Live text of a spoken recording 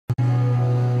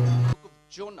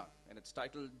Jonah, and it's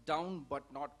titled Down But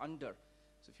Not Under.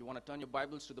 So if you want to turn your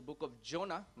Bibles to the book of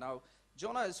Jonah. Now,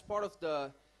 Jonah is part of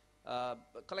the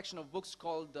collection of books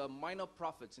called the Minor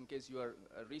Prophets. In case you are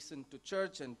recent to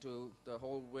church and to the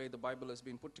whole way the Bible has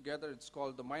been put together, it's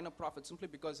called the Minor Prophets simply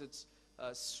because it's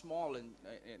small in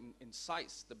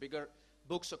size. The bigger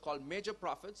books are called major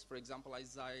prophets. For example,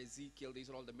 Isaiah, Ezekiel, these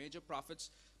are all the major prophets.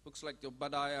 Books like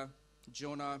Obadiah,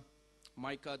 Jonah,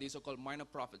 Micah, these are called minor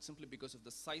prophets simply because of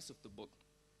the size of the book.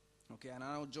 Okay, and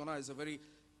I know Jonah is a very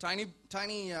tiny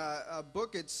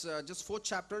book. It's just 4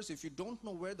 chapters. If you don't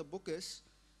know where the book is,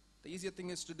 the easier thing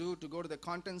is to go to the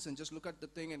contents and just look at the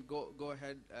thing and go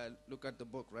ahead and look at the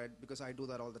book, right? Because I do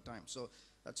that all the time. So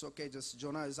that's okay. Just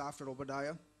Jonah is after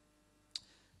Obadiah.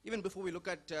 Even before we look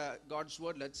at God's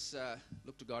word, let's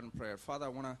look to God in prayer. Father, I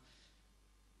want to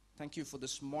thank you for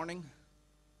this morning.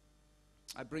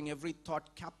 I bring every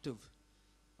thought captive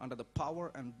under the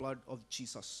power and blood of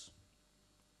Jesus.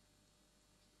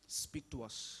 Speak to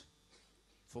us,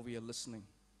 for we are listening.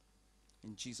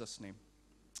 In Jesus' name,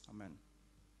 amen.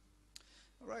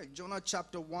 All right, Jonah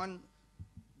chapter 1,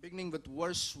 beginning with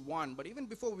verse 1. But even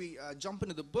before we jump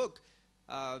into the book,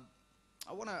 I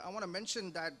want to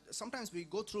mention that sometimes we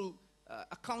go through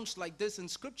accounts like this in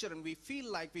Scripture, and we feel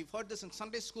like we've heard this in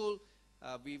Sunday school.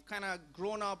 We've kind of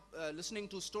grown up listening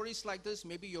to stories like this.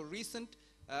 Maybe you're recent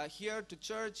here to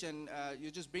church, and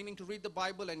you're just beginning to read the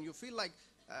Bible, and you feel like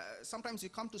sometimes you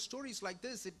come to stories like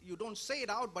this. You don't say it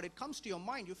out, but it comes to your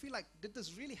mind. You feel like, did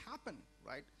this really happen,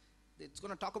 right? It's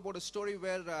going to talk about a story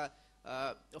where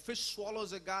a fish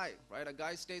swallows a guy, right? A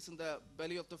guy stays in the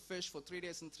belly of the fish for 3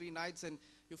 days and 3 nights, and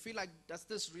you feel like, does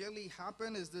this really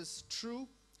happen? Is this true?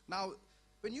 Now,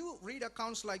 when you read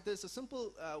accounts like this, a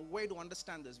simple way to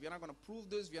understand this, we are not going to prove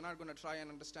this, we are not going to try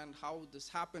and understand how this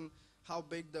happened, how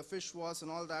big the fish was and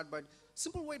all that, but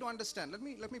simple way to understand. Let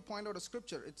me point out a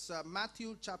scripture. It's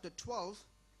Matthew chapter 12,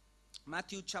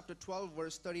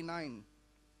 verse 39.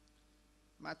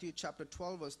 Matthew chapter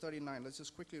 12, verse 39. Let's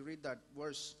just quickly read that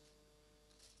verse.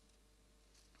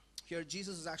 Here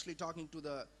Jesus is actually talking to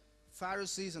the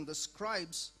Pharisees and the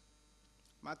scribes.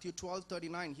 Matthew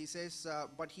 12:39, he says,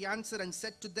 but he answered and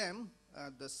said to them,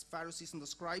 the Pharisees and the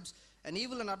scribes, an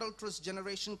evil and adulterous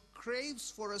generation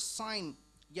craves for a sign,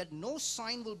 yet no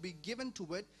sign will be given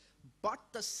to it, but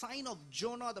the sign of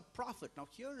Jonah the prophet. Now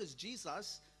here is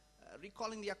Jesus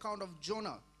recalling the account of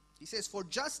Jonah. He says, for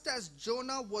just as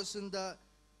Jonah was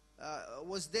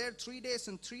there 3 days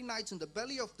and 3 nights in the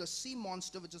belly of the sea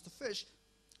monster, which is the fish,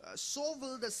 so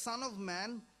will the Son of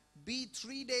Man be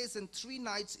 3 days and 3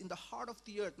 nights in the heart of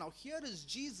the earth. Now here is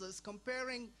Jesus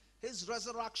comparing his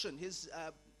resurrection, his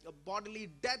bodily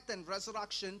death and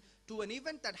resurrection, to an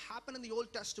event that happened in the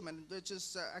Old Testament, which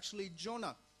is actually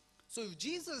Jonah. So if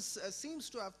Jesus seems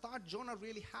to have thought Jonah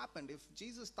really happened, if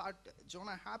Jesus thought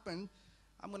Jonah happened,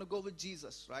 I'm going to go with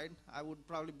Jesus, right? I would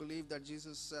probably believe that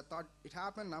Jesus thought it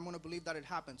happened. I'm going to believe that it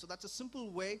happened. So that's a simple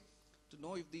way to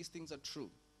know if these things are true.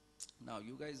 Now,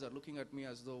 you guys are looking at me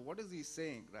as though, what is he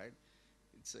saying, right?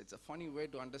 It's a funny way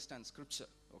to understand Scripture,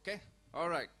 okay? All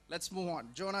right, let's move on.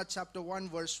 Jonah chapter 1,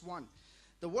 verse 1.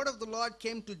 The word of the Lord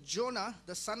came to Jonah,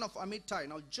 the son of Amittai.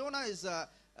 Now, Jonah is a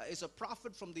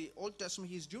prophet from the Old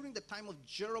Testament. He's during the time of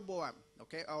Jeroboam,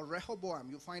 okay, or Rehoboam.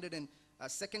 You find it in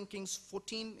 2 Kings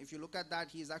 14. If you look at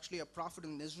that, he is actually a prophet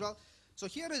in Israel. So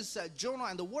here is Jonah,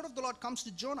 and the word of the Lord comes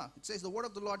to Jonah. It says, the word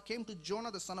of the Lord came to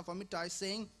Jonah, the son of Amittai,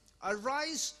 saying,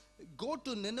 arise, go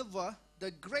to Nineveh,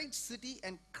 the great city,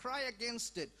 and cry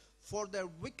against it, for their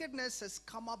wickedness has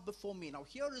come up before me. Now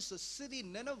here is a city,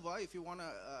 Nineveh, if you want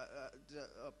a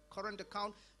current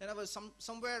account. Nineveh is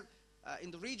somewhere in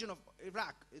the region of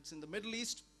Iraq. It's in the Middle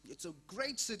East. It's a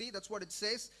great city, that's what it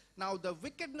says. Now the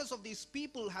wickedness of these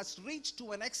people has reached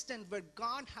to an extent where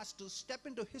God has to step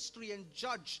into history and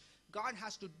judge. God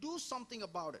has to do something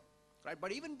about it. Right?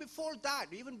 But even before that,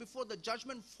 even before the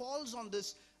judgment falls on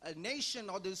this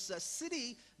nation or this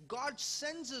city, God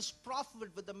sends his prophet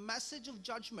with a message of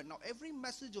judgment. Now every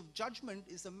message of judgment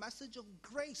is a message of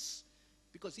grace,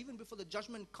 because even before the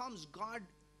judgment comes, God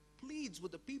pleads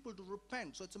with the people to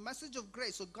repent. So it's a message of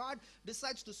grace. So God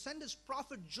decides to send his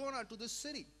prophet Jonah to this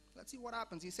city. Let's see what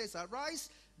happens. He says,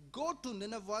 arise, go to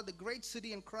Nineveh, the great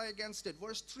city, and cry against it.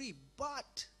 Verse 3,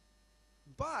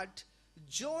 but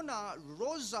Jonah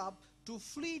rose up to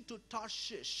flee to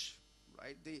Tarshish,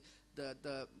 right?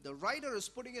 The writer is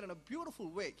putting it in a beautiful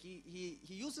way. He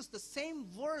uses the same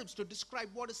verbs to describe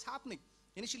what is happening.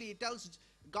 Initially,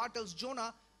 God tells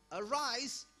Jonah,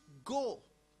 arise, go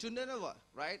to Nineveh,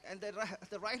 right? And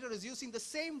the writer is using the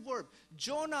same verb.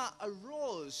 Jonah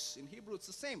arose. In Hebrew, it's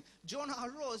the same. Jonah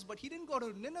arose, but he didn't go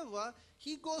to Nineveh.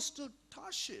 He goes to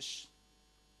Tarshish.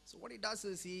 So what he does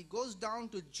is he goes down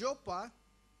to Joppa.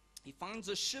 He finds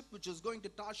a ship which is going to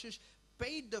Tarshish,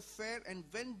 paid the fare, and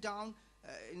went down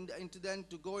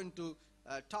to go into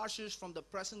Tarshish from the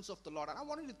presence of the Lord. And I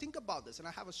wanted to think about this, and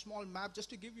I have a small map just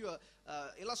to give you a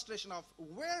illustration of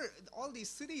where all these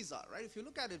cities are, right? If you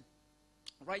look at it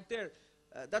right there,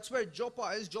 that's where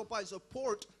Joppa is. Joppa is a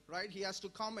port, right? He has to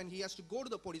come and he has to go to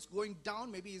the port. He's going down.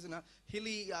 Maybe he's in a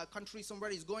hilly country somewhere.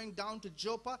 He's going down to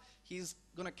Joppa. He's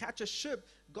going to catch a ship.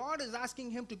 God is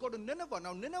asking him to go to Nineveh.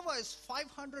 Now, Nineveh is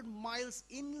 500 miles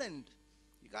inland.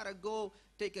 You got to go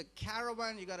take a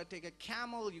caravan. You got to take a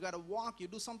camel. You got to walk. You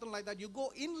do something like that. You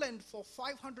go inland for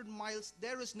 500 miles.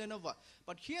 There is Nineveh.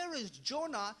 But here is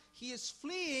Jonah. He is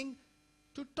fleeing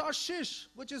to Tarshish,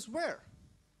 which is where?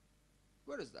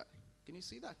 Where is that? Can you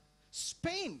see that?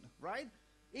 Spain, right?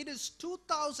 It is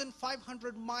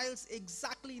 2,500 miles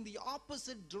exactly in the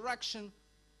opposite direction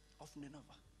of Nineveh.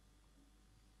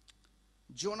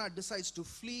 Jonah decides to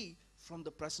flee from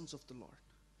the presence of the Lord.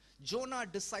 Jonah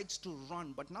decides to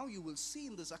run. But now you will see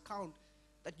in this account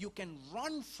that you can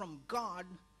run from God,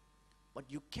 but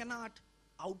you cannot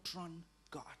outrun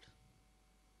God.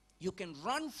 You can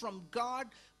run from God,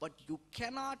 but you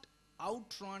cannot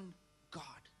outrun God.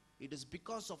 It is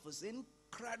because of his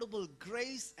incredible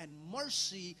grace and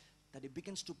mercy that he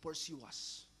begins to pursue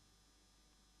us.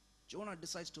 Jonah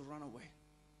decides to run away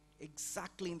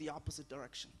exactly in the opposite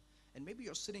direction. And maybe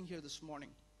you're sitting here this morning.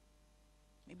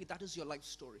 Maybe that is your life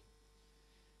story.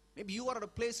 Maybe you are at a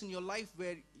place in your life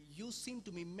where you seem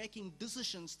to be making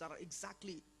decisions that are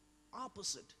exactly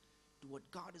opposite to what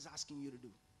God is asking you to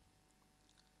do.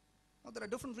 Now, there are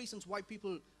different reasons why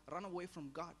people run away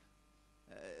from God.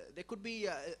 There could be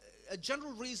a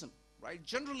general reason, right?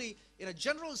 Generally, in a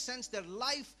general sense, their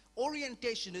life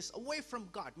orientation is away from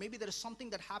God. Maybe there is something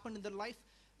that happened in their life.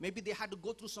 Maybe they had to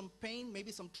go through some pain,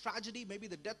 maybe some tragedy, maybe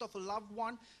the death of a loved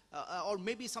one, or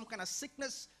maybe some kind of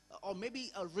sickness, or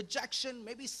maybe a rejection,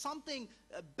 maybe something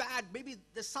bad, maybe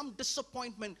there's some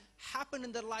disappointment happened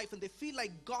in their life, and they feel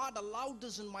like God allowed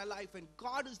this in my life, and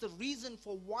God is the reason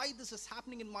for why this is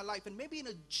happening in my life. And maybe in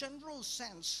a general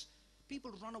sense,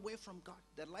 people run away from God,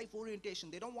 their life orientation.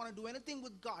 They don't want to do anything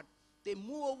with God. They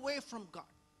move away from God.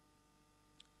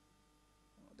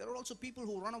 There are also people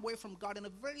who run away from God in a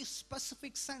very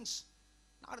specific sense,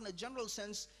 not in a general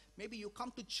sense. Maybe you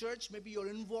come to church, maybe you're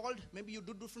involved, maybe you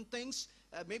do different things,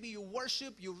 maybe you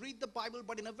worship, you read the Bible,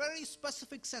 but in a very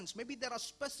specific sense. Maybe there are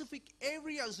specific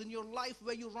areas in your life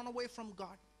where you run away from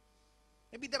God.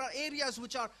 Maybe there are areas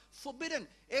which are forbidden,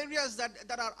 areas that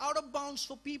are out of bounds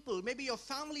for people. Maybe your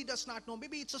family does not know.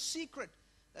 Maybe it's a secret.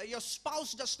 Your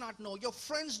spouse does not know. Your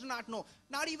friends do not know.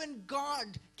 Not even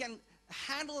God can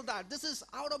handle that. This is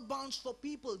out of bounds for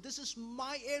people. This is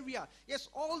my area. Yes,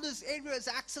 all this area is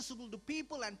accessible to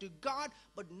people and to God,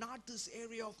 but not this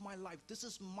area of my life. This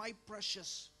is my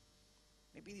precious.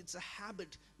 Maybe it's a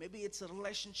habit. Maybe it's a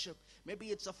relationship. Maybe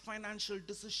it's a financial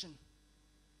decision.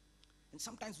 And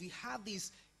sometimes we have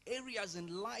these areas in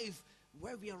life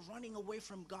where we are running away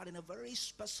from God in a very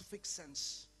specific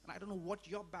sense. And I don't know what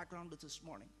your background is this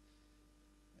morning.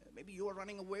 Maybe you are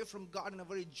running away from God in a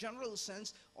very general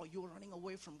sense, or you are running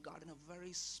away from God in a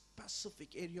very specific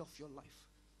area of your life.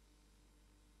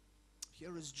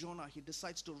 Here is Jonah. He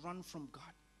decides to run from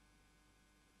God.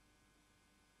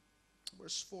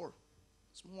 Verse 4.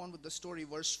 Let's move on with the story.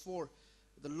 Verse 4.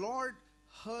 The Lord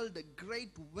hurled a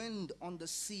great wind on the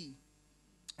sea,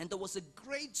 and there was a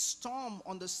great storm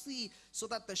on the sea, so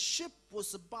that the ship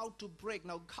was about to break.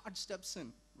 Now God steps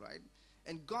in, right?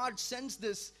 And God sends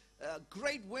this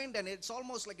great wind, and it's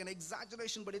almost like an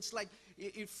exaggeration, but it's like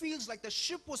it feels like the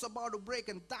ship was about to break,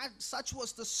 and such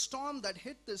was the storm that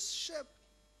hit this ship.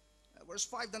 Verse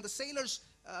 5, then the sailors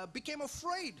became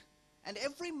afraid, and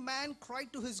every man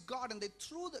cried to his God, and they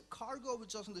threw the cargo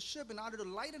which was on the ship in order to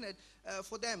lighten it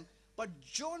for them. But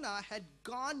Jonah had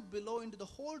gone below into the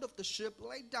hold of the ship,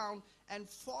 laid down, and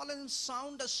fallen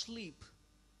sound asleep.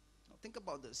 Now think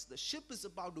about this. The ship is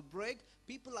about to break.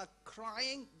 People are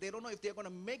crying. They don't know if they're going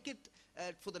to make it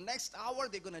for the next hour.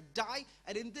 They're going to die.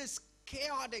 And in this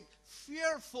chaotic,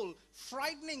 fearful,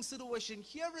 frightening situation,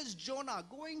 here is Jonah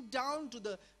going down to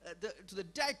the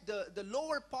deck, the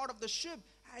lower part of the ship,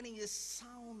 and he is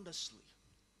sound asleep.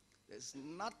 There's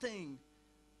nothing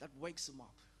that wakes him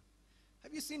up.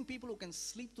 Have you seen people who can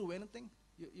sleep through anything?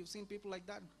 You've seen people like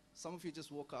that? Some of you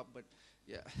just woke up, but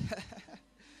yeah.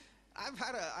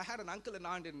 I had an uncle and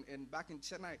aunt back in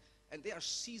Chennai, and they are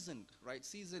seasoned, right?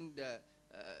 Seasoned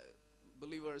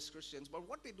believers, Christians. But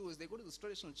what they do is they go to this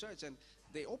traditional church, and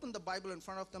they open the Bible in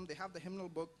front of them. They have the hymnal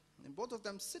book, and both of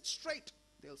them sit straight.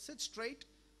 They'll sit straight,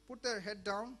 put their head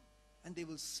down, and they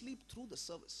will sleep through the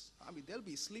service. I mean, they'll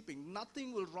be sleeping.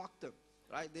 Nothing will rock them,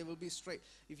 right? They will be straight.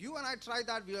 If you and I try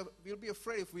that, we'll be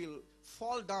afraid if we'll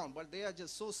fall down, but they are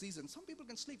just so seasoned. Some people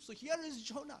can sleep. So here is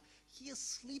Jonah. He is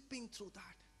sleeping through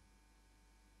that.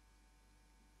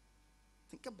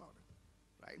 Think about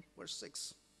it, right? Verse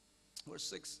 6. Verse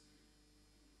 6.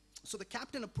 So the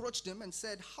captain approached him and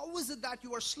said, "How is it that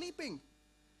you are sleeping?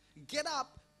 Get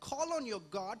up, call on your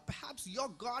God. Perhaps your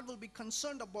God will be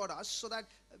concerned about us so that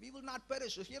we will not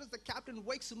perish." So here is the captain,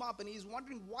 wakes him up, and he's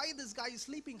wondering why this guy is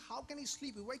sleeping. How can he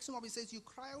sleep? He wakes him up. He says, "You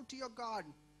cry out to your God."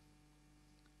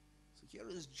 So here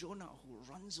is Jonah, who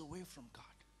runs away from God.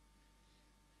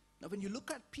 Now when you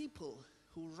look at people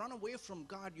who run away from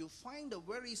God, you find a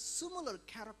very similar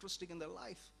characteristic in their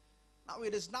life. Now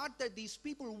it is not that these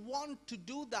people want to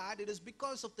do that. It is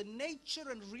because of the nature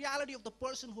and reality of the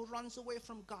person who runs away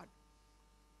from God.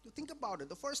 You think about it.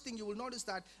 The first thing you will notice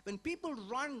that when people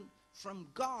run from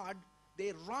God,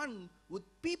 they run with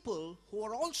people who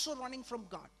are also running from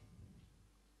God.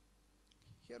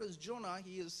 Here is Jonah.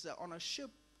 He is on a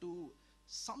ship to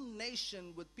some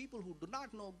nation with people who do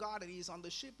not know God, and he is on the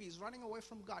ship. He is running away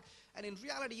from God. And in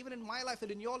reality, even in my life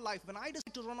and in your life, when I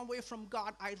decide to run away from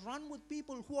God, I run with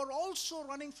people who are also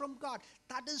running from God.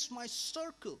 That is my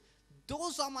circle.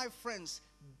 Those are my friends.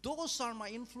 Those are my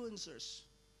influencers.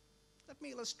 Let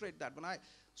me illustrate that. When I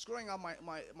was growing up,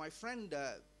 my friend,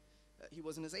 he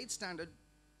was in his 8th standard,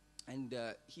 and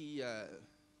he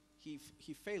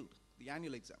failed the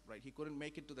annual exam, right? He couldn't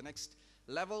make it to the next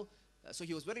level. So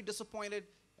he was very disappointed.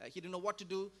 He didn't know what to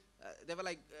do. There were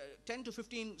like 10 to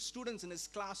 15 students in his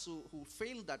class who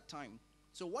failed that time.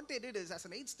 So what they did is, as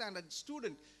an 8th standard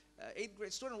student, 8th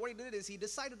grade student, what he did is he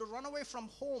decided to run away from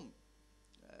home.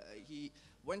 He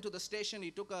went to the station. He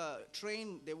took a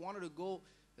train. They wanted to go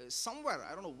somewhere.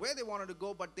 I don't know where they wanted to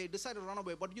go, but they decided to run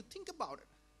away. But you think about it.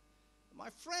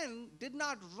 My friend did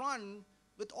not run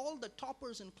with all the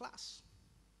toppers in class.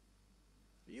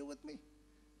 Are you with me?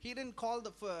 He didn't call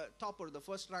the topper, the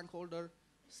first rank holder,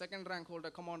 second rank holder,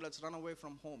 "Come on, let's run away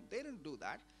from home." They didn't do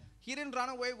that. He didn't run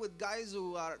away with guys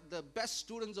who are the best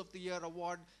students of the year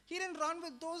award. He didn't run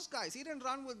with those guys. He didn't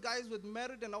run with guys with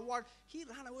merit and award. He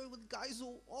ran away with guys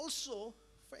who also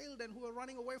failed and who were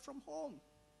running away from home.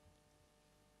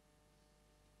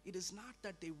 It is not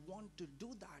that they want to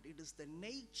do that. It is the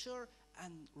nature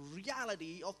and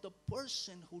reality of the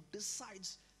person who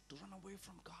decides to run away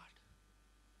from God.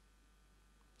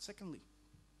 Secondly,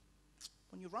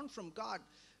 when you run from God,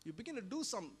 you begin to do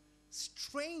some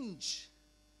strange,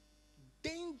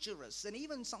 dangerous, and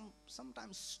even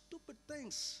sometimes stupid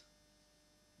things.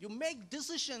 You make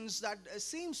decisions that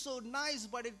seem so nice,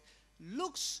 but it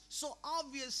looks so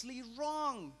obviously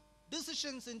wrong.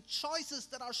 Decisions and choices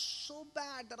that are so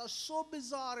bad, that are so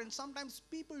bizarre, and sometimes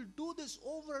people do this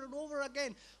over and over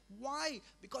again. Why?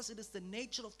 Because it is the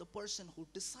nature of the person who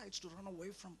decides to run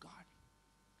away from God.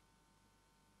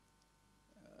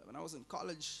 When I was in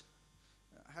college,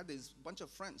 I had this bunch of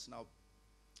friends. Now,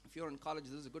 if you're in college,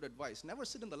 this is a good advice. Never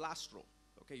sit in the last row.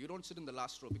 Okay, you don't sit in the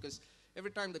last row, because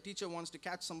every time the teacher wants to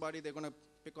catch somebody, they're going to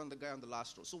pick on the guy on the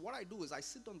last row. So what I do is I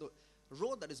sit on the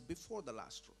row that is before the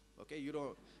last row. Okay,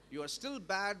 you are still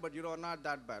bad, but you are not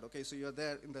that bad. Okay, so you're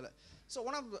there in the. So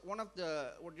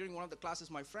during one of the classes,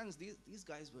 my friends, these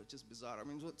guys were just bizarre. I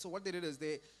mean, so what they did is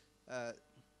they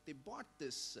bought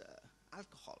this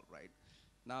alcohol, right?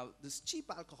 Now, this cheap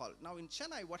alcohol. Now, in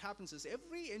Chennai, what happens is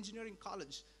every engineering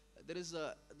college, there is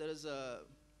a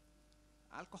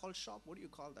alcohol shop. What do you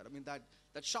call that? I mean,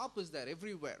 that shop is there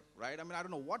everywhere, right? I mean, I don't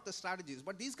know what the strategy is,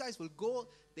 but these guys will go.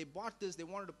 They bought this. They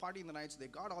wanted to party in the night, so they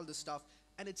got all this stuff,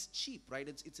 and it's cheap, right?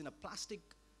 It's in a plastic,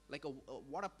 like a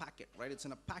water packet, right? It's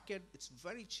in a packet. It's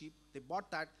very cheap. They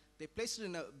bought that. They placed it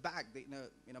in a bag.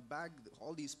 In a bag,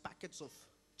 all these packets of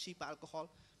cheap alcohol.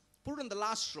 Put it in the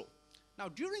last row. Now,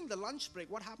 during the lunch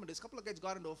break, what happened is a couple of guys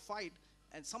got into a fight,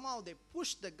 and somehow they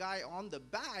pushed the guy on the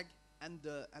bag, and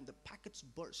the packets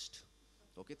burst.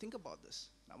 Okay, think about this.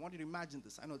 I want you to imagine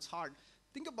this. I know it's hard.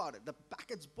 Think about it. The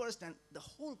packets burst, and the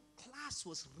whole class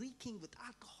was reeking with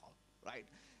alcohol, right?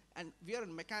 And we are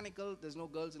in mechanical. There's no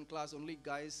girls in class, only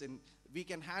guys, and we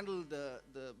can handle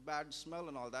the bad smell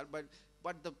and all that.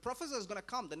 But the professor is going to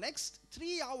come. The next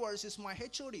 3 hours is my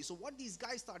HOD. So what these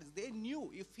guys thought is they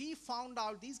knew if he found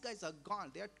out, these guys are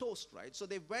gone. They are toast, right? So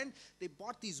they went, they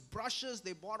bought these brushes,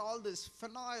 they bought all this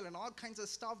phenyl and all kinds of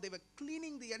stuff. They were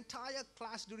cleaning the entire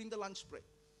class during the lunch break.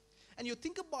 And you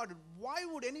think about it, why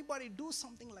would anybody do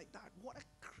something like that? What a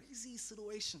crazy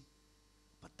situation.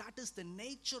 But that is the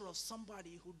nature of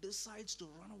somebody who decides to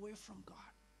run away from God.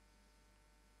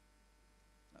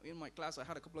 Now, in my class, I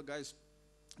had a couple of guys.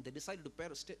 They decided to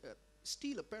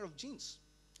steal a pair of jeans.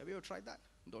 Have you ever tried that?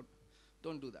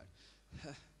 Don't do that.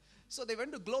 So they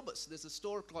went to Globus. There's a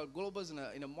store called Globus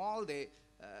in a mall.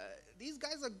 These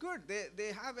guys are good.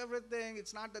 They have everything.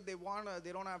 It's not that they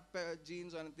don't have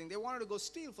jeans or anything. They wanted to go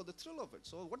steal for the thrill of it.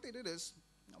 So what they did is,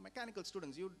 mechanical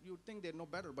students, you'd think they know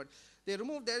better, but they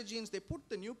removed their jeans, they put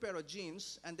the new pair of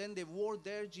jeans, and then they wore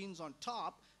their jeans on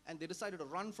top, and they decided to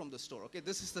run from the store. Okay,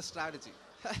 this is the strategy.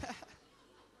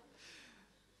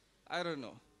 I don't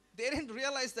know. They didn't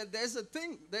realize that there's a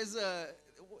thing, there's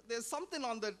something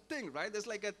on the thing, right? There's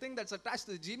like a thing that's attached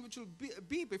to the jean which will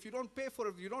beep. If you don't pay for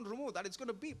it, if you don't remove that, it's going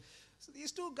to beep. So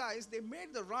these two guys, they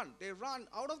made the run. They run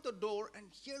out of the door, and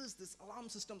here is this alarm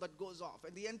system that goes off.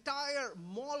 And the entire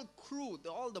mall crew,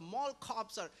 all the mall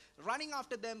cops are running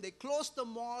after them. They close the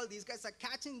mall. These guys are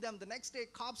catching them. The next day,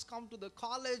 cops come to the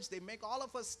college. They make all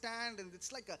of us stand, and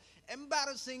it's like an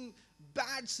embarrassing,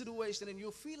 bad situation. And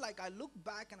you feel like, I look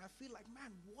back and I feel like,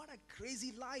 man, what a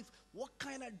crazy life. What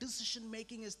kind of decision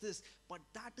making is this? But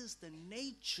that is the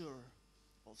nature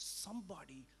of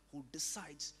somebody who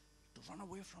decides to run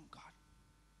away from God.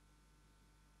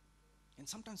 And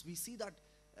sometimes we see that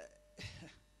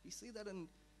in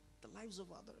the lives of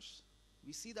others.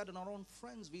 We see that in our own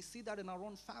friends. We see that in our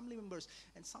own family members.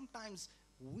 And sometimes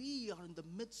we are in the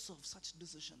midst of such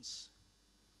decisions.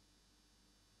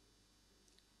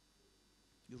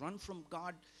 You run from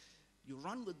God. You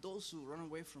run with those who run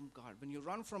away from God. When you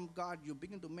run from God, you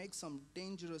begin to make some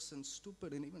dangerous and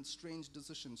stupid and even strange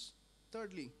decisions.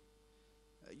 Thirdly,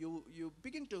 you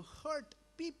begin to hurt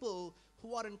people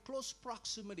who are in close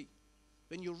proximity.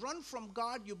 When you run from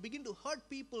God, you begin to hurt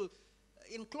people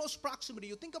in close proximity.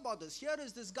 You think about this. Here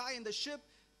is this guy in the ship,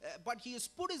 but he has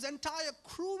put his entire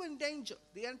crew in danger.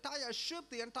 The entire ship,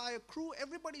 the entire crew,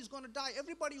 everybody is going to die.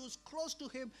 Everybody who's close to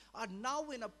him are now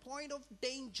in a point of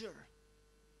danger.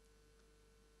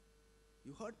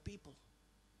 You hurt people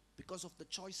because of the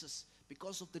choices,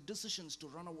 because of the decisions to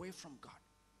run away from God.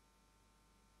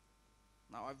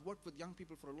 Now, I've worked with young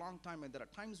people for a long time, and there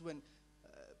are times when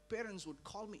parents would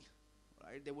call me,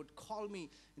 right? They would call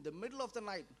me in the middle of the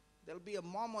night. There'll be a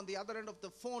mom on the other end of the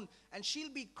phone, and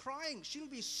she'll be crying. She'll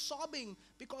be sobbing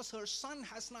because her son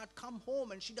has not come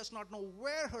home, and she does not know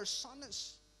where her son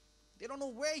is. They don't know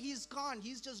where he's gone.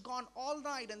 He's just gone all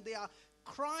night, and they are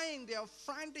crying. They are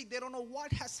frantic. They don't know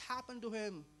what has happened to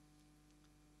him.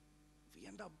 We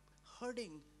end up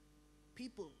hurting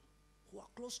people who are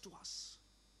close to us.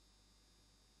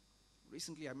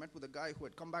 Recently, I met with a guy who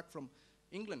had come back from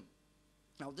England.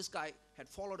 Now, this guy had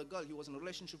followed a girl. He was in a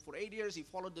relationship for 8 years. He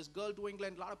followed this girl to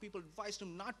England. A lot of people advised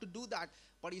him not to do that,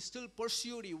 but he still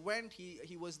pursued. He went.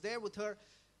 He was there with her,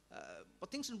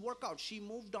 but things didn't work out. She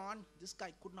moved on. This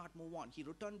guy could not move on. He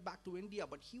returned back to India,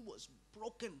 but he was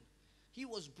broken. He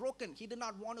was broken. He did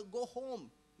not want to go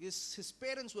home. His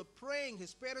parents were praying.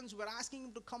 His parents were asking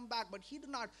him to come back, but he did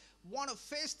not want to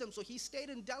face them. So he stayed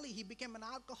in Delhi. He became an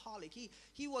alcoholic.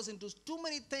 He was into too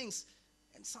many things.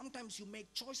 And sometimes you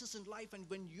make choices in life, and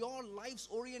when your life's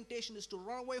orientation is to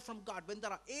run away from God, when there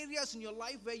are areas in your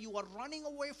life where you are running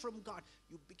away from God,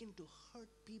 you begin to hurt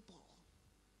people.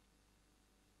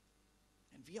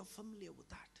 And we are familiar with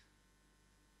that.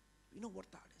 We know what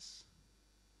that is.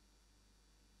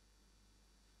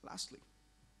 Lastly,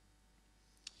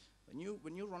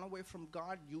 when you run away from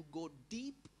God, you go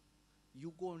deep,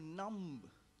 you go numb.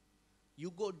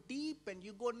 You go deep and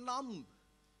you go numb.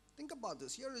 Think about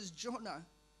this. Here is Jonah,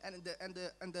 and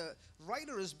the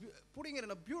writer is putting it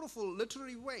in a beautiful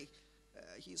literary way.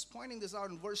 He's pointing this out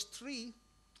in verse 3.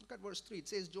 Look at verse 3. It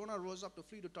says, Jonah rose up to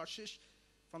flee to Tarshish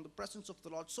from the presence of the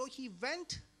Lord. So he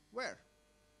went where?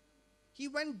 He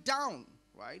went down,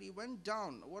 right? He went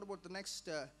down. What about the next?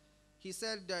 He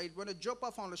said, it went to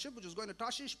Joppa, found a ship which was going to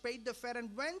Tarshish, paid the fare, and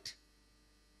went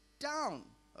down.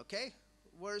 Okay?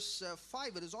 Verse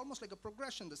 5, it is almost like a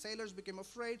progression. The sailors became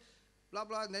afraid, blah,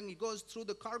 blah, and then he goes through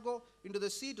the cargo into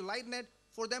the sea to lighten it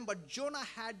for them. But Jonah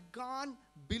had gone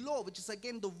below, which is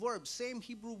again the verb, same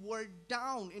Hebrew word,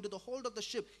 down into the hold of the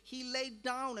ship. He laid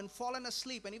down and fallen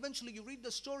asleep. And eventually you read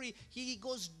the story, he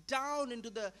goes down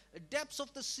into the depths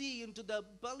of the sea, into the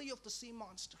belly of the sea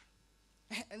monster.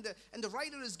 And the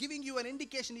writer is giving you an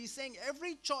indication. He's saying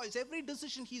every choice, every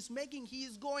decision he's making, he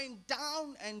is going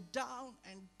down and down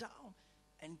and down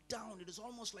and down. It is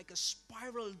almost like a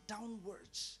spiral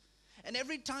downwards. And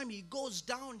every time he goes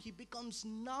down, he becomes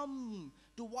numb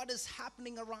to what is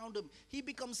happening around him. He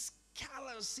becomes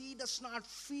callous. He does not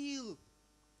feel.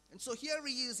 And so here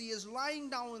he is lying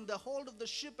down in the hold of the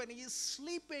ship, and he is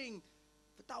sleeping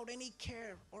without any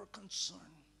care or concern.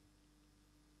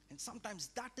 And sometimes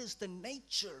that is the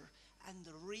nature and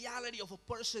the reality of a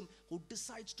person who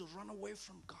decides to run away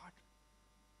from God.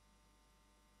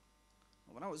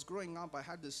 When I was growing up, I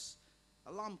had this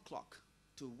alarm clock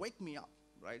to wake me up,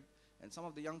 right? And some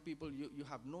of the young people, you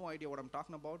have no idea what I'm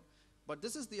talking about. But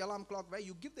this is the alarm clock where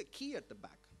you give the key at the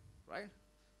back, right?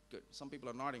 Good. Some people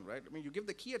are nodding, right? I mean, you give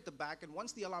the key at the back, and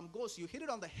once the alarm goes, you hit it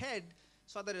on the head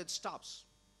so that it stops,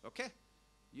 okay?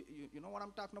 You know what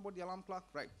I'm talking about, the alarm clock?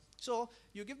 Right. So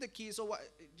you give the key. So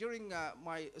during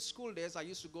my school days, I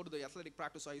used to go to the athletic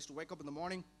practice. So I used to wake up in the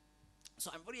morning.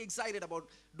 So I'm very excited about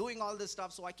doing all this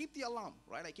stuff. So I keep the alarm,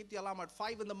 right? I keep the alarm at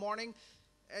 5 in the morning.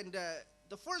 And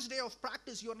the first day of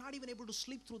practice, you're not even able to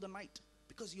sleep through the night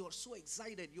because you're so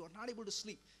excited. You're not able to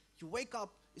sleep. You wake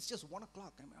up, it's just 1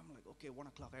 o'clock. I'm like, okay, 1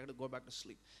 o'clock, I got to go back to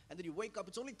sleep. And then you wake up,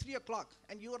 it's only 3 o'clock,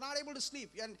 and you are not able to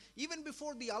sleep. And even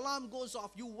before the alarm goes off,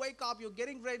 you wake up, you're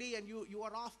getting ready, and you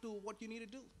are off to what you need to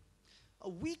do. A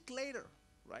week later,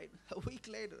 right? A week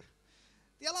later,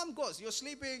 the alarm goes. You're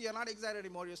sleeping, you're not excited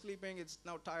anymore, you're sleeping, it's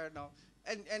now tired now.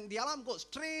 And the alarm goes,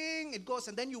 tring, it goes,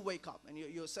 and then you wake up. And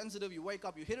you're sensitive, you wake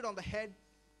up, you hit it on the head,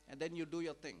 and then you do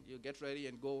your thing. You get ready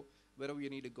and go wherever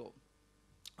you need to go.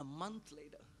 A month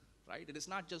later, right? It is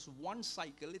not just one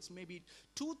cycle, it's maybe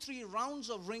 2-3 rounds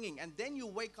of ringing, and then you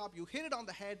wake up, you hit it on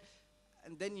the head,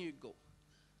 and then you go.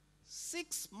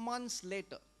 6 months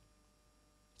later,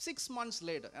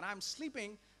 and I'm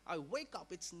sleeping, I wake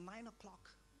up, it's 9 o'clock,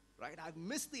 right? I've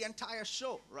missed the entire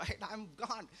show, right? I'm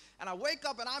gone. And I wake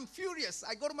up and I'm furious.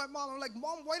 I go to my mom, I'm like,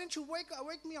 Mom, why didn't you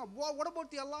wake me up? What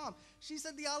about the alarm? She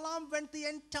said, the alarm went the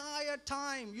entire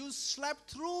time. You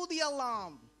slept through the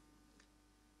alarm.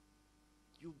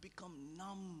 You become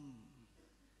numb.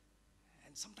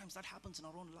 And sometimes that happens in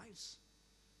our own lives.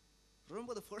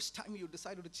 Remember the first time you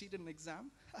decided to cheat in an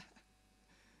exam?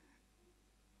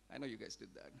 I know you guys did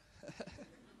that.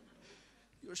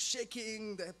 You're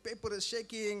shaking, the paper is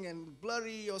shaking and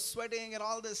blurry, you're sweating and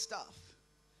all this stuff.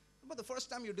 Remember the first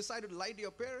time you decided to lie to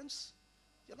your parents?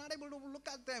 You're not able to look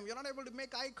at them. You're not able to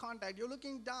make eye contact. You're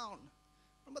looking down.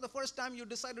 Remember the first time you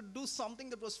decided to do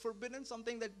something that was forbidden,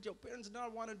 something that your parents did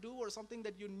not want to do, or something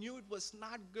that you knew it was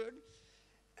not good,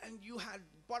 and you had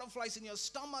butterflies in your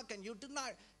stomach and you did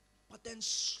not. But then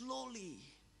slowly,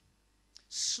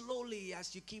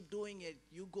 as you keep doing it,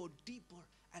 you go deeper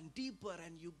and deeper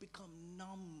and you become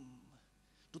numb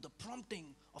to the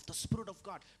prompting of the Spirit of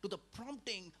God, to the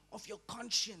prompting of your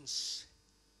conscience.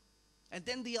 And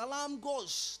then the alarm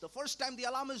goes. The first time the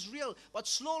alarm is real, but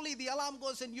slowly the alarm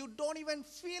goes and you don't even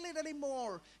feel it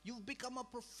anymore. You've become a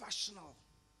professional.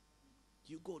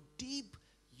 You go deep,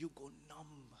 you go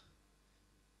numb.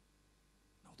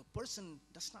 Now the person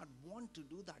does not want to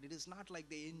do that. It is not like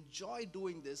they enjoy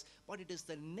doing this, but it is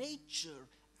the nature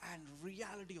and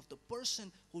reality of the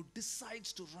person who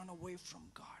decides to run away from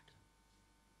God.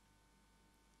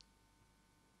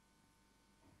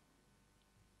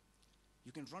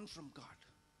 You can run from God,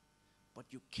 but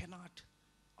you cannot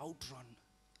outrun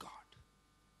God.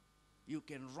 You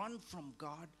can run from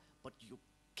God, but you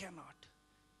cannot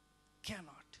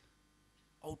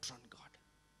outrun God,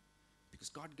 because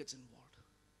God gets involved.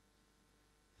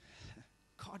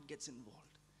 God gets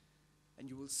involved. And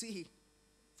you will see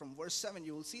from verse 7,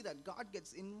 you will see that God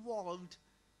gets involved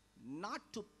not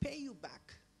to pay you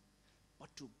back,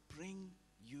 but to bring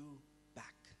you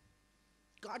back.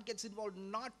 God gets involved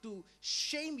not to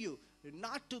shame you,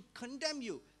 not to condemn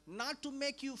you, not to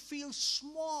make you feel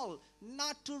small,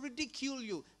 not to ridicule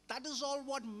you. That is all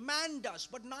what man does,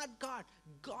 but not God.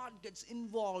 God gets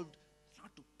involved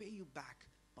not to pay you back,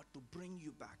 but to bring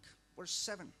you back. Verse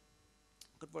 7.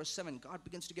 Look at verse 7. God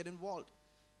begins to get involved.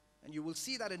 And you will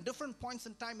see that in different points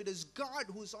in time, it is God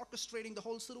who is orchestrating the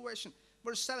whole situation.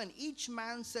 Verse 7, each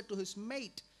man said to his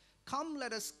mate, "Come,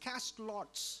 let us cast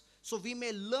lots, so we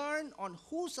may learn on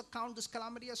whose account this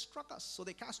calamity has struck us." So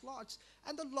they cast lots,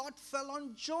 and the lot fell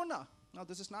on Jonah. Now,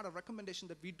 this is not a recommendation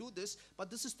that we do this,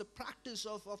 but this is the practice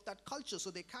of that culture.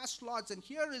 So they cast lots, and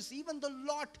here is even the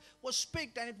lot was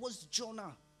picked, and it was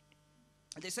Jonah.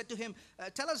 And they said to him,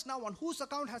 "Tell us now, on whose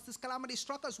account has this calamity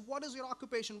struck us? What is your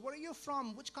occupation? Where are you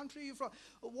from? Which country are you from?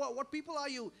 What people are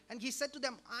you?" And he said to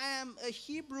them, "I am a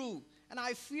Hebrew, and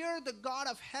I fear the God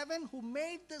of heaven who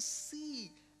made the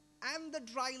sea and the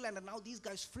dry land." And now these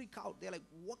guys freak out. They're like,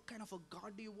 "What kind of a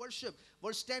God do you worship?"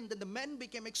 Verse 10, then the men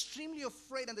became extremely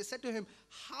afraid, and they said to him,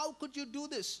 "How could you do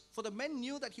this?" For the men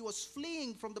knew that he was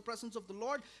fleeing from the presence of the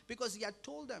Lord, because he had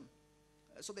told them.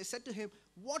 So they said to him,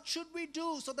 "What should we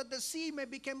do so that the sea may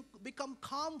become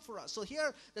calm for us?" So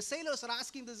here the sailors are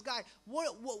asking this guy,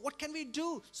 what can we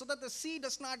do so that the sea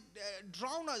does not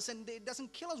drown us and it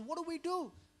doesn't kill us? What do we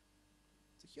do?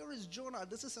 So here is Jonah.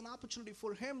 This is an opportunity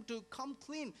for him to come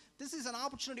clean. This is an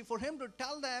opportunity for him to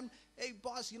tell them, hey,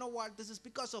 boss, you know what? This is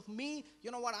because of me.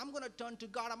 You know what? I'm going to turn to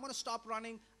God. I'm going to stop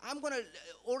running. I'm going to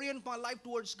orient my life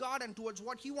towards God and towards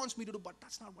what he wants me to do. But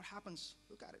that's not what happens.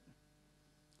 Look at it.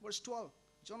 Verse 12.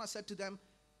 Jonah said to them,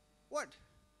 what?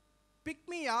 Pick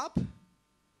me up,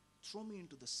 throw me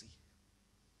into the sea.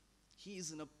 He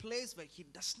is in a place where he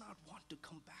does not want to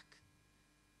come back.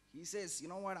 He says, you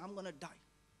know what? I'm going to die.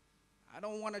 I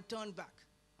don't want to turn back.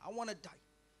 I want to die.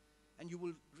 And you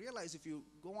will realize if you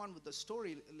go on with the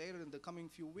story later in the coming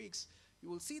few weeks, you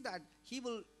will see that he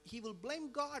will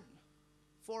blame God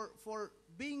for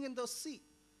being in the sea.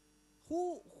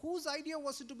 Whose idea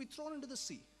was it to be thrown into the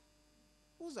sea?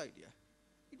 Whose idea?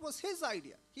 It was his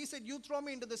idea. He said, you throw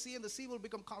me into the sea and the sea will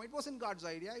become calm. It wasn't God's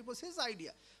idea. It was his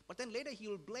idea. But then later he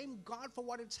will blame God for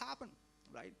what has happened,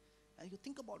 right? And you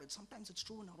think about it, sometimes it's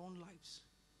true in our own lives.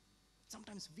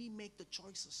 Sometimes we make the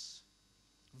choices.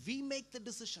 We make the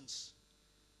decisions.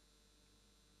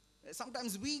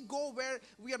 Sometimes we go where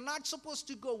we are not supposed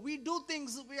to go. We do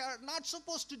things we are not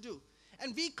supposed to do.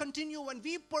 And we continue and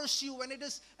we pursue and it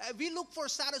is, we look for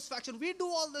satisfaction. We do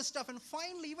all this stuff. And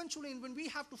finally, eventually, when we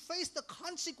have to face the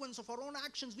consequence of our own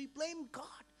actions, we blame God.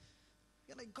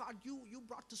 You're like, God, you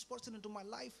brought this person into my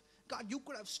life. God, you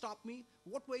could have stopped me.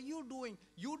 What were you doing?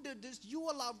 You did this. You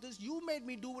allowed this. You made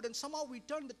me do it. And somehow we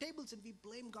turn the tables and we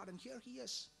blame God. And here he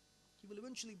is. He will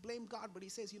eventually blame God. But he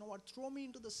says, you know what? Throw me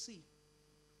into the sea.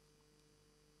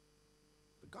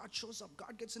 But God shows up.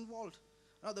 God gets involved.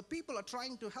 Now the people are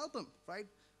trying to help him, right?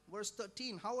 Verse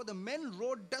 13. However, the men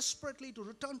rowed desperately to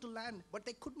return to land. But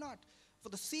they could not. For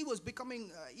the sea was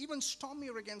becoming even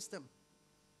stormier against them.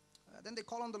 Then they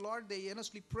call on the Lord. They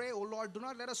earnestly pray, O Lord, do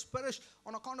not let us perish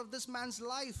on account of this man's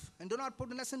life. And do not put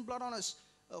innocent blood on us.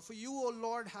 For you, O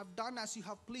Lord, have done as you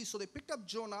have pleased. So they picked up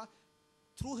Jonah,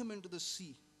 threw him into the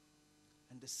sea.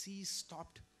 And the sea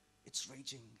stopped its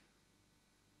raging.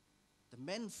 The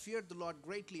men feared the Lord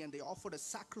greatly. And they offered a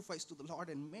sacrifice to the Lord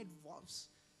and made vows.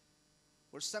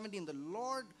 Verse 17. The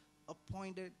Lord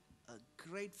appointed a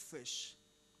great fish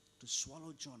to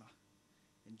swallow Jonah.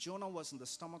 And Jonah was in the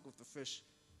stomach of the fish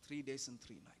 3 days and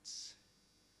 3 nights.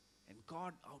 And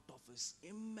God, out of his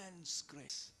immense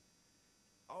grace,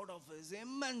 out of his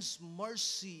immense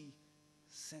mercy,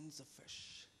 sends a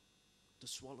fish to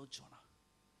swallow Jonah.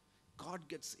 God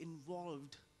gets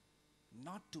involved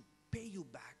not to pay you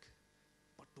back,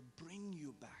 but to bring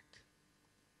you back.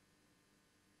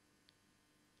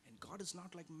 And God is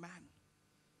not like man.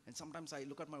 And sometimes I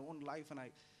look at my own life and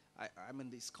I'm in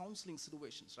these counseling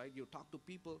situations, right? You talk to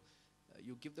people,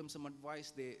 you give them some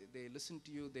advice, they listen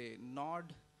to you, they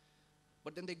nod,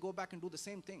 but then they go back and do the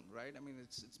same thing, right? I mean,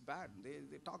 it's bad.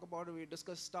 They talk about it, we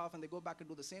discuss stuff, and they go back and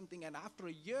do the same thing. And after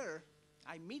a year,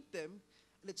 I meet them,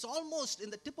 and it's almost in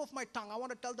the tip of my tongue. I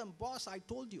want to tell them, boss, I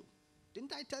told you.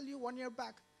 Didn't I tell you 1 year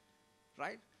back?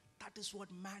 Right? That is what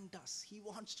man does. He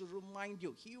wants to remind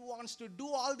you. He wants to do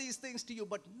all these things to you,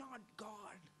 but not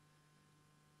God.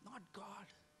 Not God.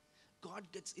 God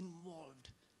gets involved.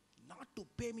 Not to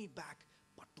pay me back,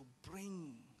 but to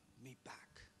bring me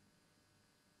back.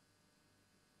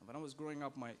 When I was growing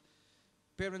up, my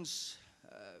parents,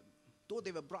 though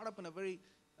they were brought up in a very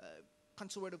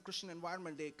conservative Christian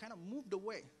environment, they kind of moved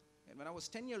away. And when I was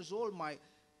 10 years old, my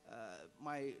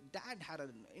dad had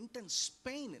an intense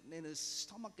pain in his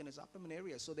stomach, in his abdomen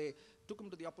area. So they took him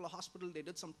to the Apollo hospital. They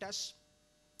did some tests,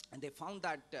 and they found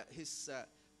that his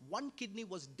one kidney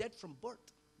was dead from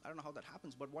birth. I don't know how that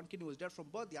happens, but one kidney was dead from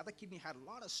birth. The other kidney had a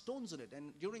lot of stones in it.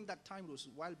 And during that time, it was a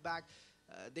while back,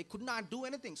 they could not do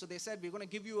anything. So they said, we're going to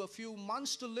give you a few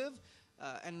months to live,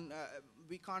 and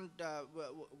we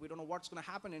don't know what's going to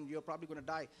happen, and you're probably going to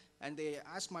die. And they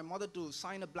asked my mother to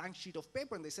sign a blank sheet of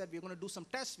paper, and they said, we're going to do some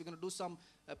tests, we're going to do some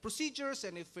procedures,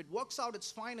 and if it works out,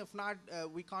 it's fine. If not,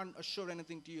 we can't assure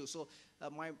anything to you. So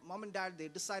my mom and dad, they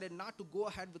decided not to go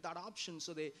ahead with that option.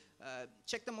 So they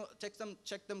checked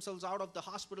themselves out of the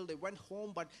hospital. They went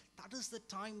home, but that is the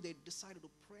time they decided to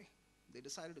pray. They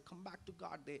decided to come back to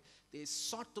God. They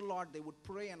sought the Lord. They would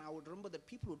pray, and I would remember that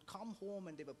people would come home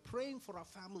and they were praying for our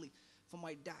family, for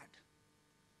my dad.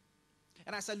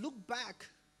 And as I look back,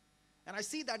 and I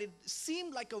see that it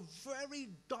seemed like a very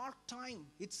dark time.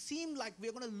 It seemed like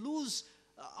we're going to lose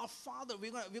our father.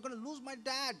 We're going to lose my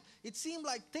dad. It seemed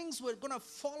like things were going to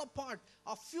fall apart.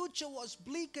 Our future was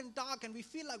bleak and dark, and we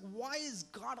feel like, why is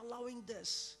God allowing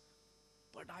this?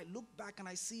 But I look back and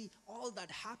I see all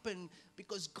that happened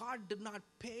because God did not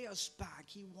pay us back.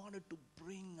 He wanted to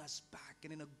bring us back.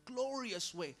 And in a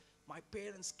glorious way, my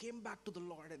parents came back to the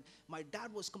Lord, and my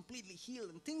dad was completely healed,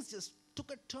 and things just took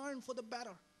a turn for the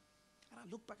better. And I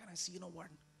look back and I see, you know what?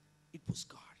 it was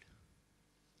God.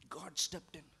 God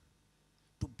stepped in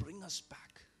to bring us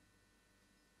back.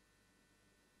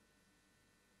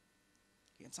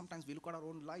 And sometimes we look at our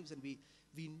own lives and we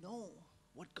know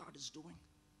what God is doing.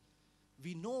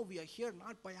 We know we are here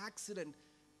not by accident,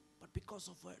 but because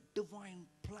of a divine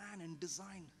plan and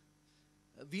design.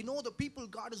 We know the people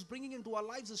God is bringing into our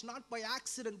lives is not by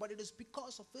accident, but it is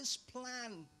because of His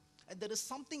plan. And there is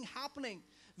something happening.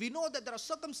 We know that there are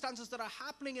circumstances that are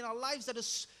happening in our lives that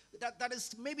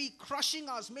is maybe crushing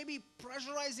us, maybe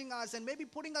pressurizing us, and maybe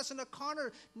putting us in a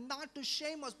corner, not to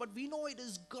shame us, but we know it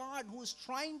is God who is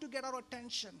trying to get our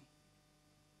attention.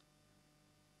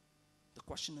 The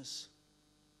question is,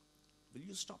 will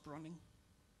you stop running?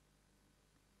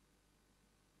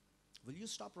 Will you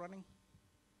stop running?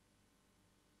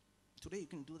 Today you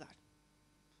can do that.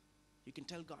 You can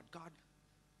tell God, God,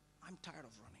 I'm tired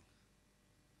of running.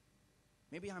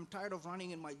 Maybe I'm tired of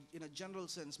running in a general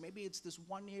sense. Maybe it's this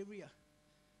one area.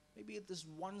 Maybe it's this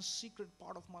one secret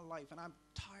part of my life, and I'm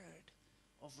tired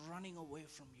of running away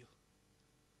from you.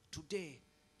 Today,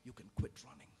 you can quit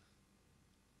running.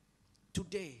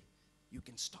 Today, you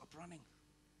can stop running.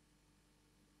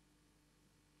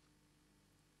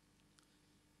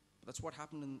 That's what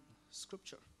happened in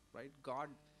Scripture, right? God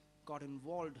got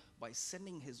involved by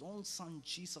sending His own Son,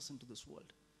 Jesus, into this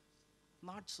world.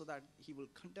 Not so that He will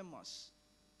condemn us,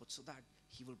 but so that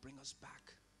He will bring us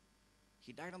back.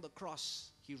 He died on the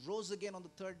cross. He rose again on the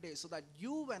third day so that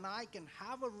you and I can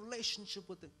have a relationship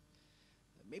with Him.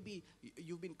 Maybe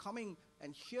you've been coming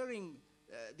and hearing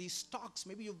these talks.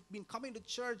 Maybe you've been coming to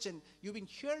church and you've been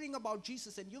hearing about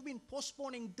Jesus and you've been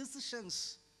postponing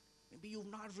decisions. Maybe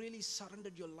you've not really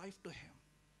surrendered your life to Him.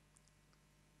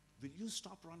 Will you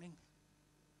stop running?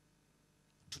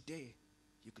 Today,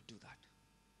 you could do that.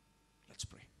 Let's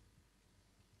pray.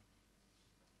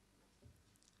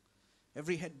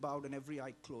 Every head bowed and every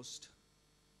eye closed.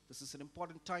 This is an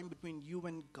important time between you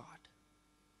and God.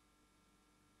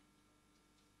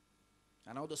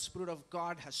 And now the Spirit of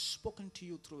God has spoken to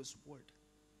you through His word.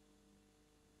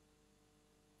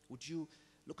 Would you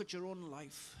look at your own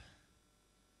life?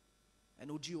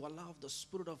 And would you allow the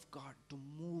Spirit of God to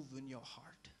move in your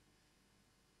heart?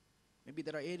 Maybe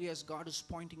there are areas God is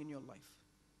pointing in your life.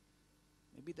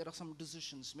 Maybe there are some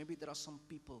decisions. Maybe there are some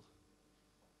people.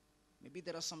 Maybe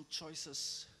there are some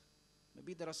choices.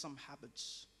 Maybe there are some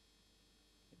habits.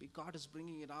 Maybe God is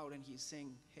bringing it out and He's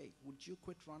saying, hey, would you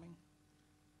quit running?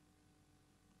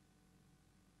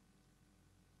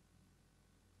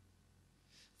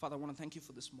 Father, I want to thank you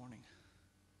for this morning.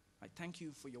 I thank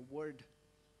you for your word.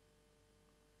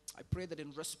 I pray that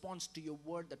in response to your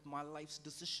word that my life's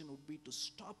decision would be to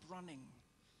stop running.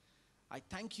 I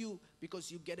thank you because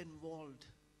you get involved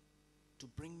to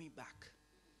bring me back.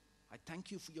 I thank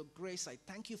you for your grace. I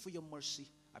thank you for your mercy.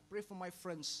 I pray for my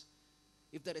friends.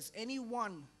 If there is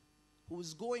anyone who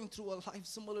is going through a life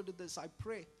similar to this, I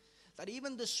pray that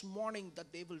even this morning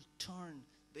that they will turn,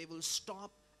 they will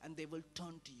stop, and they will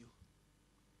turn to you.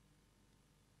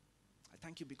 I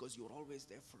thank you because you're always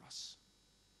there for us.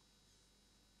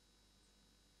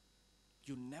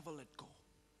 You never let go.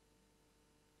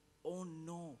 Oh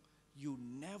no, you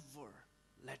never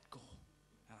let go.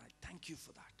 And I thank you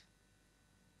for that.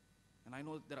 And I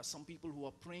know there are some people who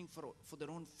are praying for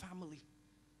their own family,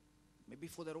 maybe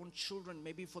for their own children,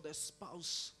 maybe for their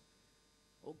spouse.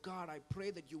 Oh God, I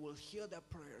pray that you will hear their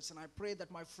prayers, and I pray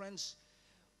that my friends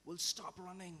will stop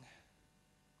running.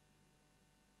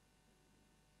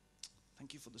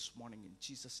 Thank you for this morning in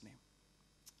Jesus' name.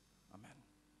 Amen.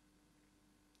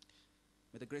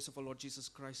 May the grace of our Lord Jesus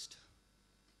Christ,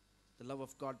 the love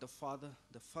of God the Father,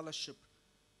 the fellowship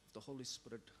of the Holy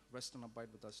Spirit rest and abide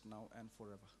with us now and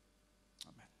forever.